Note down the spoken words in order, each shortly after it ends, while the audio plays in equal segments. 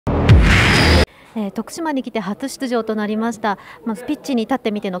徳島に来て初出場となりました。まずピッチに立っ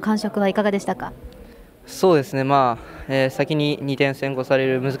てみての感触はいかがでしたか？そうですね、先に2点先行され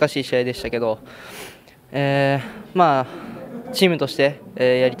る難しい試合でしたけど、チームとして、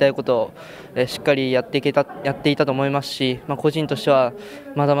やりたいことを、しっかりやっていたと思いますし、個人としては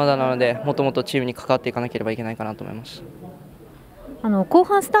まだまだなので、もっともっとチームに関わっていかなければいけないかなと思います。後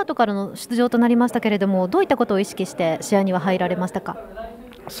半スタートからの出場となりましたけれども、どういったことを意識して試合には入られましたか？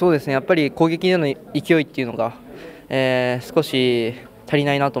そうですね、やっぱり攻撃での勢いっていうのが、少し足り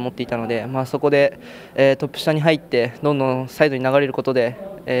ないなと思っていたので、そこで、トップ下に入ってどんどんサイドに流れることで、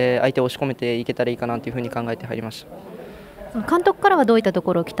相手を押し込めていけたらいいかなというふうに考えて入りました。監督からはどういったと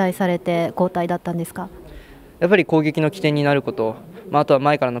ころを期待されて交代だったんですか？やっぱり攻撃の起点になること、あとは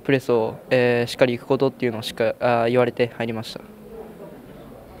前からのプレスを、しっかりいくことっていうのを言われて入りました。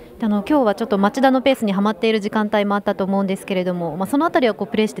今日はちょっと町田のペースにはまっている時間帯もあったと思うんですけれども、そのあたりは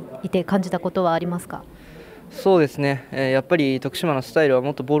プレーしていて感じたことはありますか？そうですね、やっぱり徳島のスタイルは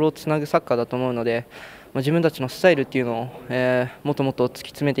もっとボールをつなぐサッカーだと思うので、自分たちのスタイルっていうのを、もっともっと突き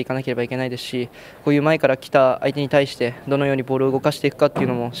詰めていかなければいけないですし、こういう前から来た相手に対してどのようにボールを動かしていくかっていう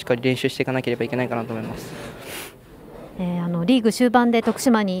のもしっかり練習していかなければいけないかなと思います。リーグ終盤で徳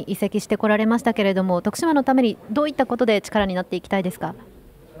島に移籍してこられましたけれども、徳島のためにどういったことで力になっていきたいですか？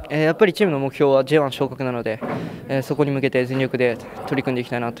やっぱりチームの目標は J1 昇格なので、そこに向けて全力で取り組んでいき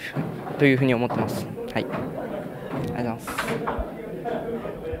たいなというふうに思ってます。はい、ありがとうございます。